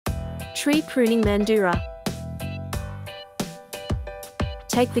Tree pruning Mandurah.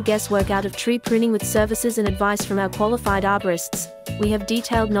 Take the guesswork out of tree pruning with services and advice from our qualified arborists. We have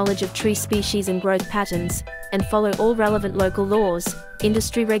detailed knowledge of tree species and growth patterns, and follow all relevant local laws,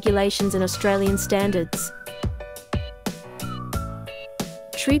 industry regulations and Australian standards.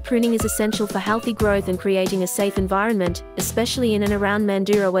 Tree pruning is essential for healthy growth and creating a safe environment, especially in and around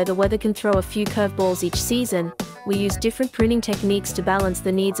Mandurah where the weather can throw a few curveballs each season. We use different pruning techniques to balance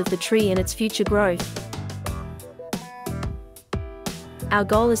the needs of the tree and its future growth. Our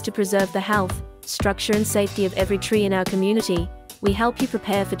goal is to preserve the health, structure and safety of every tree in our community. We help you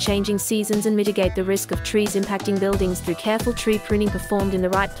prepare for changing seasons and mitigate the risk of trees impacting buildings through careful tree pruning performed in the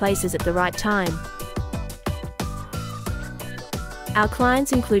right places at the right time. Our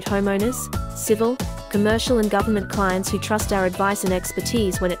clients include homeowners, civil, commercial and government clients who trust our advice and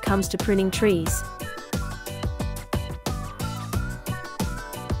expertise when it comes to pruning trees.